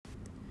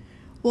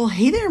Well,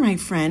 hey there, my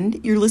friend.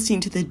 You're listening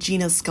to the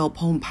Gina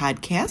Scarpone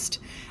podcast,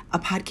 a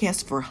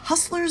podcast for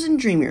hustlers and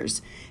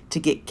dreamers to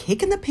get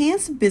kick in the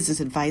pants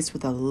business advice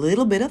with a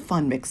little bit of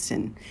fun mixed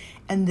in.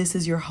 And this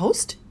is your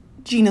host,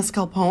 Gina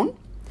Scarpone.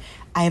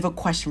 I have a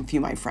question for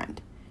you, my friend.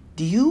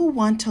 Do you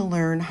want to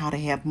learn how to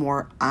have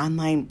more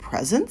online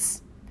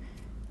presence?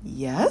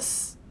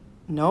 Yes?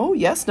 No?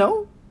 Yes?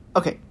 No?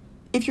 Okay.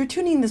 If you're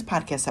tuning in this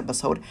podcast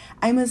episode,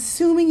 I'm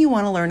assuming you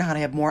want to learn how to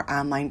have more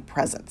online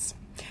presence.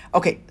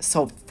 Okay,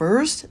 so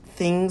first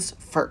things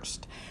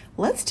first.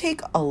 Let's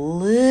take a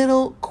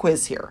little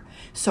quiz here.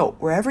 So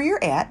wherever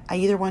you're at, I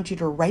either want you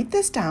to write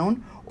this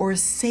down or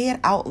say it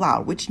out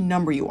loud, which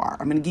number you are.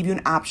 I'm going to give you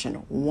an option,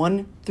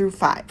 1 through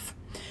 5.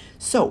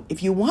 So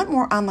if you want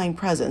more online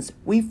presence,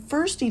 we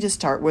first need to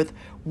start with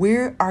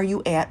where are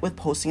you at with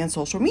posting on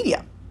social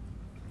media?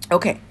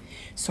 Okay,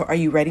 so are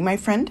you ready, my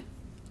friend?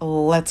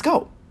 Let's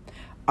go.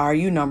 Are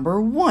you number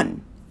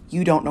 1?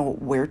 You don't know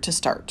where to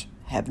start.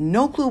 Have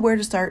no clue where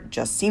to start,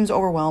 just seems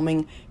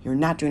overwhelming. You're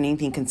not doing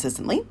anything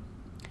consistently.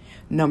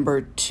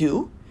 Number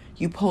 2,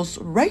 you post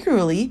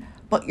regularly,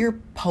 but your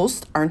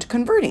posts aren't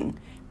converting.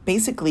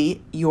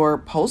 Basically, your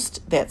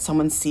post that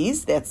someone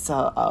sees, that's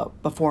a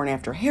before and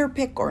after hair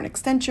pic or an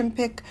extension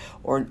pic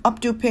or an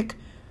updo pic,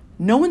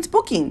 no one's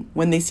booking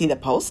when they see the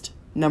post.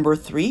 Number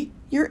 3,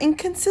 you're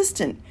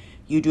inconsistent.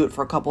 You do it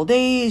for a couple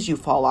days, you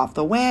fall off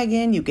the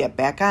wagon, you get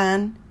back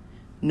on.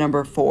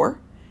 Number 4,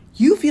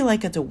 you feel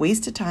like it's a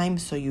waste of time,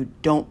 so you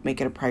don't make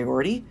it a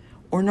priority.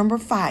 Or number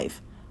 5,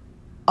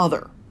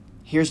 other.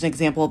 Here's an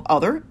example of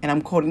other, and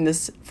I'm quoting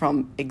this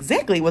from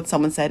exactly what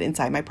someone said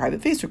inside my private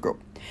Facebook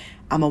group.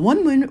 I'm a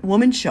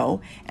one-woman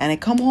show, and I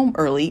come home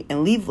early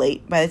and leave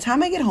late. By the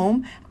time I get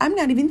home, I'm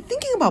not even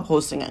thinking about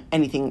posting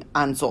anything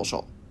on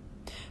social.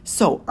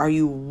 So, are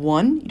you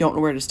 1, you don't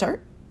know where to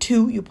start?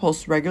 2, you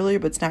post regularly,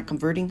 but it's not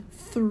converting.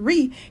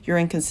 3, you're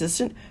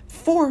inconsistent.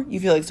 4,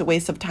 you feel like it's a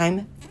waste of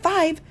time.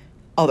 5,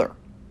 other.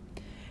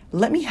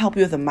 Let me help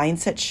you with a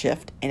mindset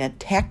shift and a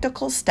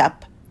tactical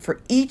step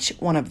for each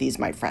one of these,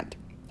 my friend.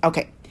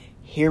 Okay,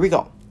 here we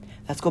go.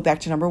 Let's go back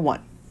to number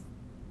 1.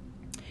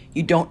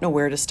 You don't know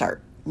where to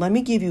start. Let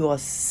me give you a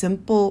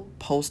simple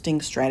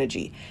posting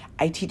strategy.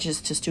 I teach this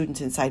to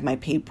students inside my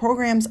paid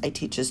programs. I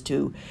teach this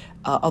to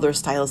other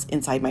stylists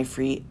inside my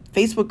free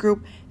Facebook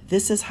group.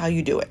 This is how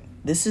you do it.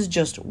 This is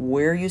just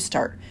where you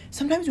start.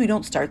 Sometimes we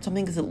don't start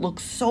something because it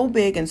looks so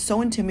big and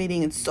so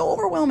intimidating and so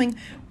overwhelming,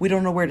 we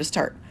don't know where to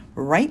start.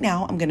 Right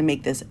now, I'm going to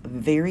make this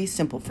very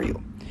simple for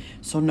you.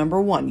 So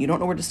number 1, you don't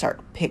know where to start.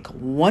 Pick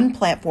one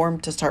platform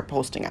to start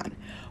posting on,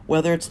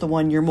 whether it's the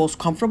one you're most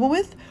comfortable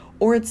with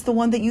or it's the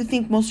one that you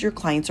think most of your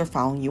clients are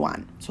following you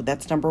on. So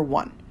that's number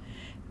 1.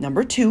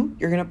 Number 2,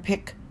 you're going to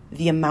pick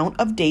the amount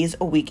of days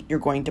a week you're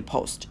going to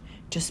post.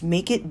 Just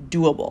make it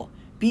doable.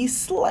 Be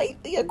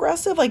slightly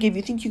aggressive. Like if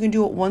you think you can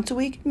do it once a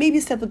week,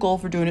 maybe set the goal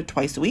for doing it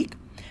twice a week.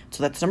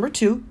 So that's number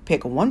 2,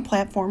 pick one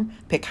platform,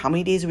 pick how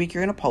many days a week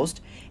you're going to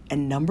post.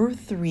 And number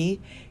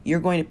 3, you're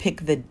going to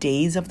pick the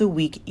days of the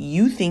week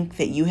you think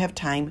that you have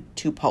time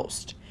to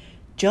post.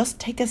 Just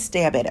take a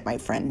stab at it, my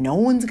friend. No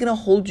one's going to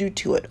hold you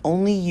to it.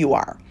 Only you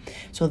are.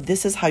 So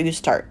this is how you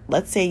start.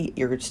 Let's say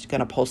you're just going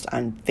to post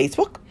on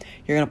Facebook.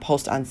 You're going to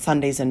post on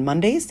Sundays and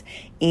Mondays.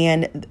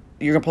 And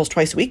you're going to post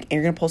twice a week. And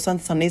you're going to post on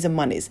Sundays and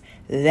Mondays.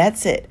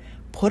 That's it.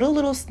 Put a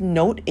little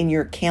note in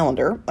your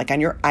calendar, like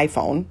on your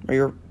iPhone or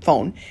your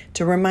phone,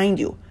 to remind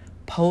you,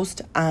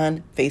 post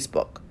on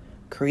Facebook.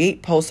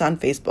 Create posts on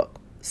Facebook.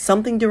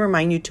 Something to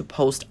remind you to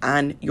post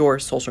on your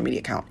social media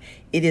account.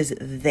 It is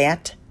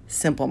that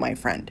simple, my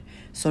friend.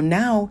 So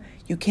now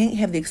you can't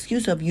have the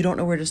excuse of you don't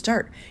know where to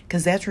start,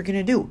 because that's what you're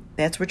going to do.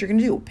 That's what you're going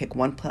to do. Pick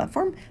one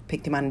platform,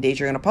 pick the amount of days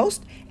you're going to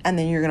post, and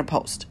then you're going to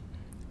post.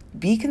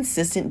 Be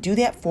consistent. Do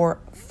that for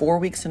 4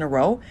 weeks in a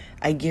row.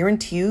 I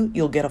guarantee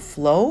you'll get a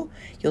flow.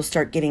 You'll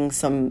start getting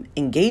some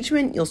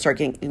engagement. You'll start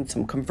getting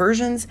some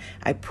conversions.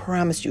 I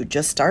promise you,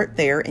 just start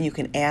there and you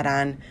can add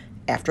on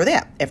after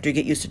that, after you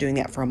get used to doing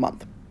that for a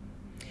month.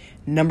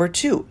 Number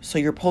 2, so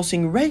you're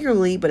posting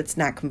regularly, but it's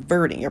not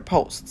converting your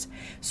posts.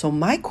 So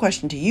my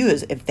question to you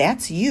is, if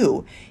that's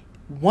you,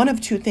 one of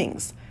 2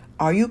 things.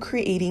 Are you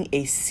creating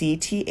a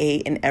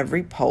CTA in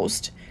every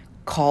post?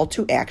 Call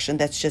to action.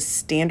 That's just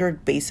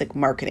standard basic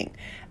marketing.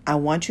 I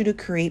want you to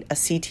create a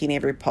CT in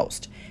every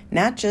post.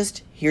 Not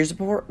just here's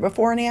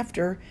before and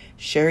after.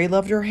 Sherry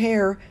loved her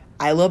hair.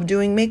 I love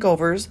doing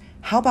makeovers.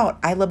 How about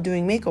I love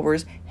doing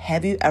makeovers?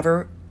 Have you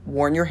ever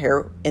worn your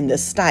hair in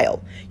this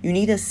style? You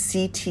need a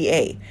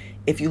CTA.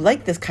 If you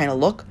like this kind of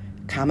look,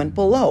 comment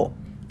below.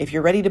 If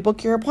you're ready to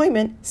book your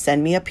appointment,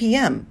 send me a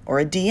PM or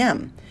a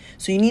DM.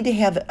 So you need to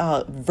have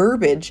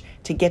verbiage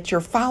to get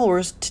your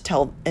followers to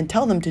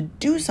tell them to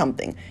do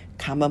something.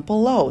 Comment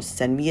below,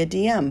 send me a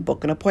DM,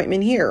 book an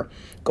appointment here,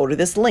 go to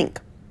this link.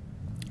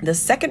 The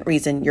second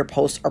reason your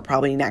posts are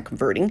probably not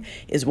converting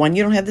is 1,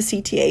 you don't have the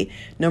CTA.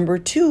 Number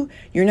 2,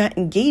 you're not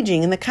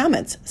engaging in the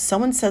comments.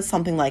 Someone says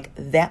something like,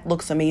 that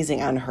looks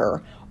amazing on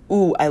her.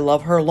 Ooh, I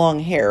love her long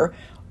hair.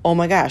 Oh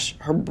my gosh,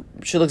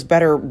 she looks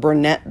better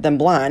brunette than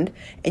blonde.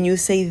 And you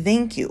say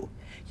thank you.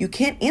 You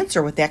can't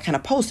answer with that kind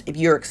of post if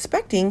you're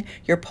expecting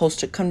your post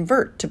to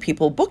convert to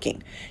people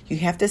booking. You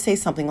have to say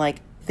something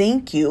like,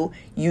 thank you,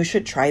 you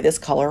should try this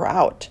color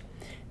out.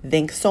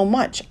 Thanks so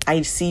much.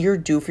 I see you're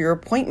due for your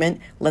appointment.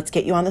 Let's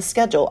get you on the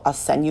schedule. I'll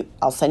send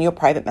you a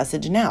private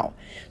message now.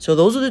 So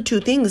those are the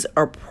two things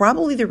are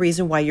probably the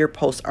reason why your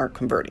posts aren't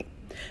converting.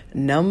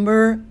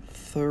 Number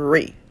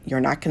 3, you're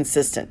not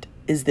consistent.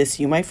 Is this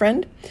you, my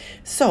friend?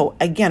 So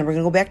again, we're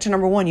going to go back to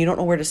number 1. You don't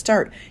know where to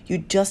start. You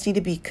just need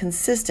to be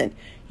consistent.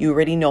 You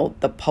already know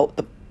the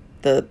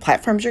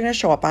platforms you're going to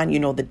show up on. You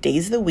know the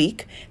days of the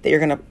week that you're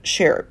going to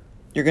share.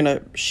 You're going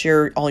to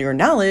share all your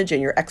knowledge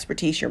and your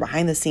expertise, your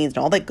behind the scenes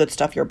and all that good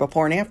stuff, your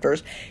before and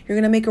afters. You're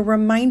going to make a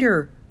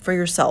reminder for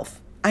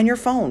yourself on your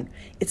phone.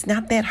 It's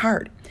not that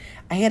hard.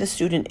 I had a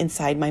student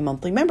inside my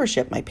monthly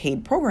membership, my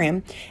paid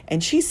program,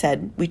 and she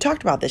said, we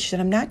talked about this. She said,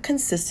 I'm not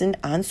consistent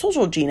on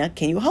social, Gina.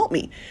 Can you help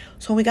me?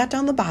 So when we got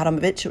down the bottom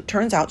of it, it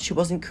turns out she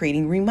wasn't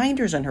creating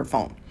reminders on her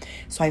phone.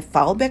 So I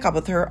followed back up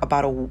with her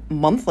about a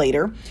month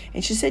later,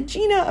 and she said,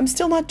 Gina, I'm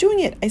still not doing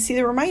it. I see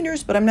the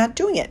reminders, but I'm not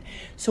doing it.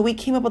 So we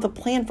came up with a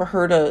plan for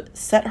her to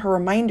set her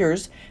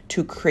reminders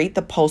to create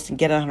the post and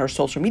get it on her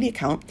social media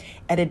account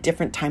at a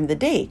different time of the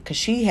day, because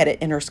she had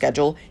it in her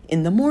schedule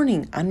in the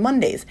morning on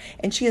Mondays.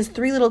 And she has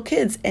 3 little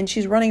kids and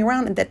she's running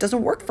around and that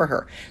doesn't work for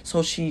her.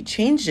 So she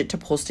changed it to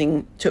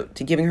posting, to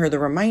giving her the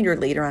reminder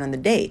later on in the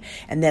day.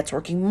 And that's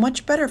working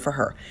much better for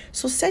her.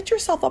 So set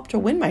yourself up to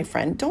win, my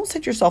friend. Don't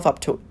set yourself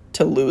up to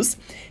lose.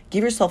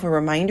 Give yourself a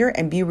reminder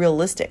and be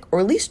realistic, or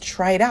at least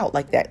try it out.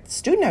 Like that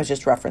student I was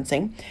just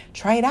referencing,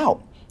 try it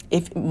out.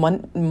 If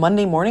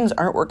Monday mornings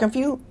aren't working for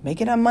you, make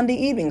it on Monday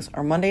evenings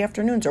or Monday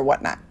afternoons or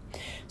whatnot.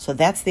 So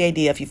that's the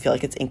idea if you feel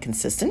like it's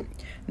inconsistent.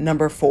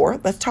 Number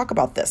 4, let's talk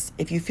about this.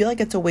 If you feel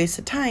like it's a waste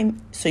of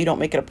time, so you don't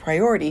make it a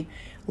priority,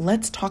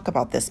 let's talk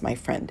about this, my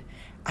friend.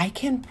 I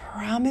can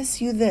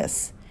promise you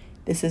this.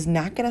 This is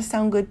not going to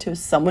sound good to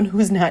someone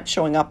who's not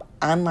showing up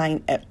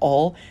online at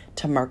all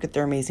to market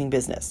their amazing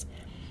business.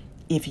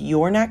 If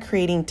you're not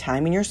creating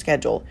time in your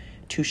schedule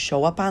to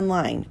show up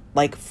online,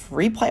 like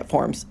free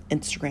platforms,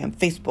 Instagram,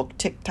 Facebook,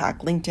 TikTok,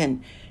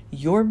 LinkedIn,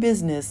 your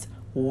business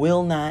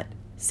will not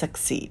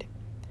succeed.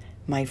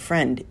 My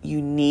friend, you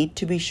need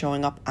to be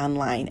showing up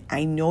online.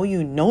 I know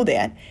you know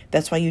that.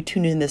 That's why you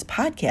tune in this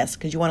podcast,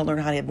 because you want to learn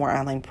how to have more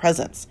online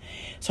presence.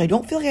 So I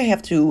don't feel like I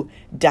have to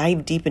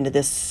dive deep into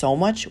this so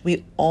much.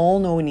 We all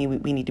know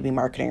we need to be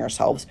marketing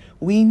ourselves.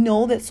 We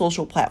know that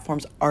social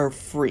platforms are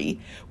free.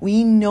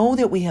 We know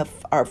that we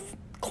have our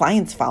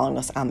clients following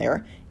us on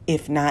there.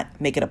 If not,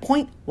 make it a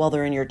point while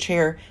they're in your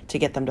chair to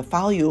get them to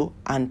follow you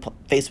on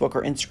Facebook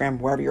or Instagram,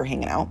 wherever you're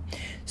hanging out.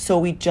 So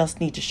we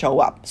just need to show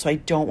up. So I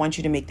don't want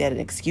you to make that an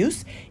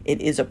excuse. It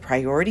is a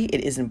priority.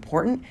 It is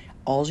important.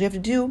 All you have to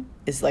do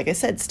is, like I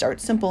said, start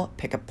simple.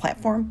 Pick a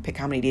platform, pick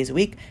how many days a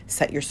week,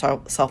 set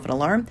yourself an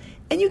alarm,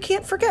 and you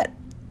can't forget.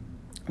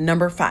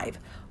 Number 5,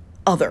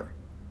 other.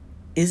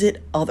 Is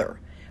it other?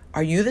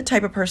 Are you the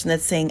type of person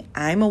that's saying,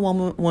 I'm a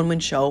one-woman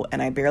show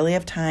and I barely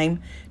have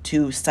time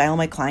to style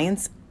my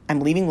clients? I'm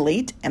leaving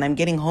late and I'm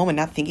getting home and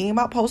not thinking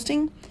about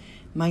posting?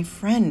 My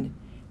friend,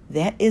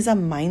 that is a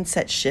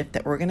mindset shift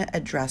that we're going to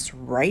address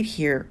right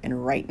here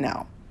and right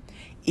now.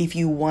 If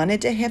you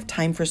wanted to have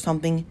time for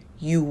something,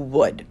 you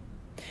would.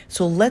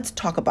 So let's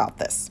talk about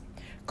this.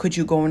 Could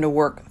you go into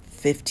work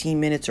 15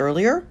 minutes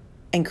earlier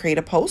and create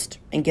a post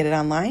and get it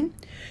online?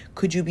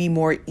 Could you be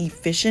more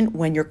efficient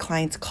when your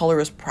client's color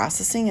is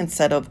processing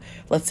instead of,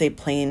 let's say,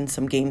 playing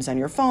some games on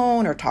your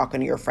phone or talking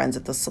to your friends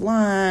at the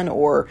salon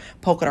or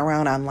poking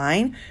around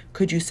online?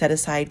 Could you set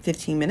aside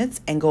 15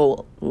 minutes and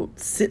go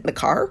sit in the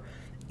car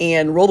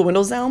and roll the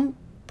windows down,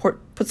 put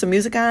some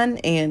music on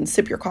and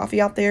sip your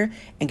coffee out there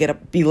and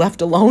be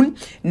left alone,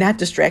 not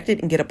distracted,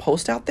 and get a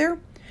post out there?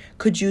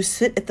 Could you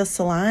sit at the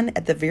salon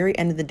at the very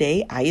end of the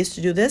day? I used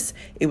to do this.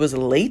 It was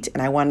late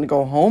and I wanted to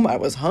go home. I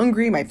was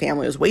hungry. My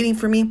family was waiting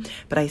for me,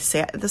 but I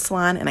sat at the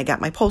salon and I got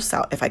my posts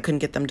out if I couldn't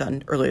get them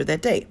done earlier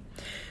that day.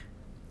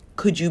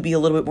 Could you be a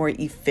little bit more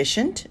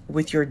efficient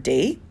with your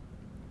day?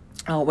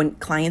 When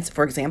clients,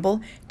 for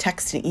example,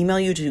 text and email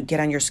you to get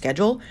on your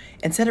schedule,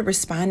 instead of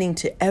responding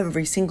to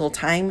every single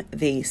time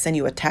they send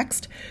you a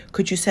text,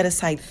 could you set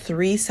aside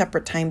 3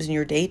 separate times in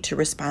your day to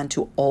respond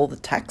to all the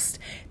text?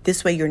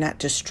 This way you're not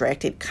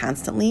distracted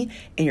constantly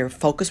and you're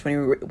focused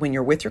when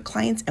you're with your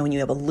clients, and when you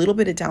have a little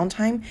bit of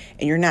downtime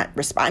and you're not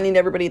responding to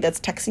everybody that's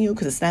texting you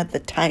because it's not the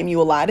time you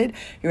allotted,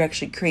 you're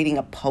actually creating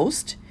a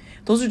post.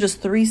 Those are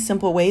just 3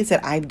 simple ways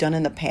that I've done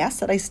in the past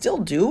that I still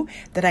do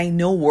that I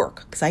know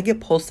work, because I get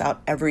posts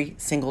out every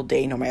single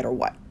day no matter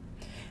what.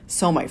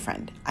 So my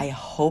friend, I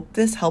hope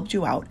this helped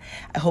you out.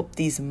 I hope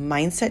these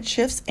mindset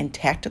shifts and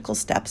tactical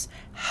steps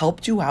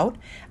helped you out.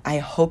 I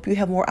hope you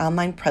have more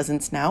online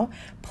presence now.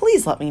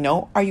 Please let me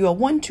know. Are you a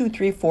 1, 2,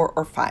 3, 4,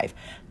 or 5?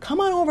 Come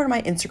on over to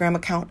my Instagram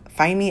account.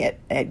 Find me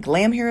at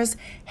Glam Harris.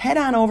 Head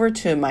on over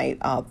to my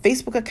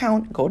Facebook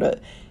account. Go to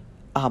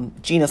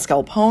Gina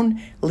Scarpone,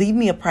 leave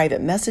me a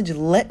private message.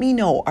 Let me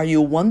know, are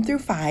you 1 through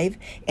 5,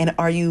 and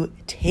are you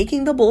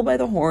taking the bull by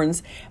the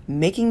horns,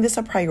 making this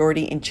a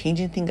priority and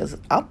changing things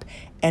up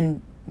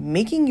and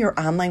making your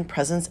online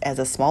presence as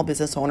a small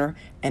business owner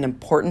an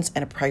importance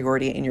and a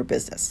priority in your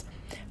business?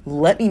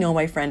 Let me know,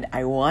 my friend.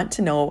 I want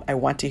to know. I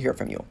want to hear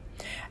from you.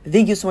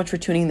 Thank you so much for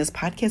tuning in this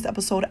podcast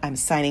episode. I'm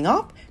signing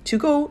off to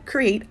go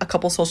create a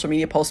couple social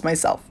media posts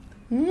myself.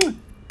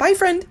 Bye,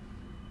 friend.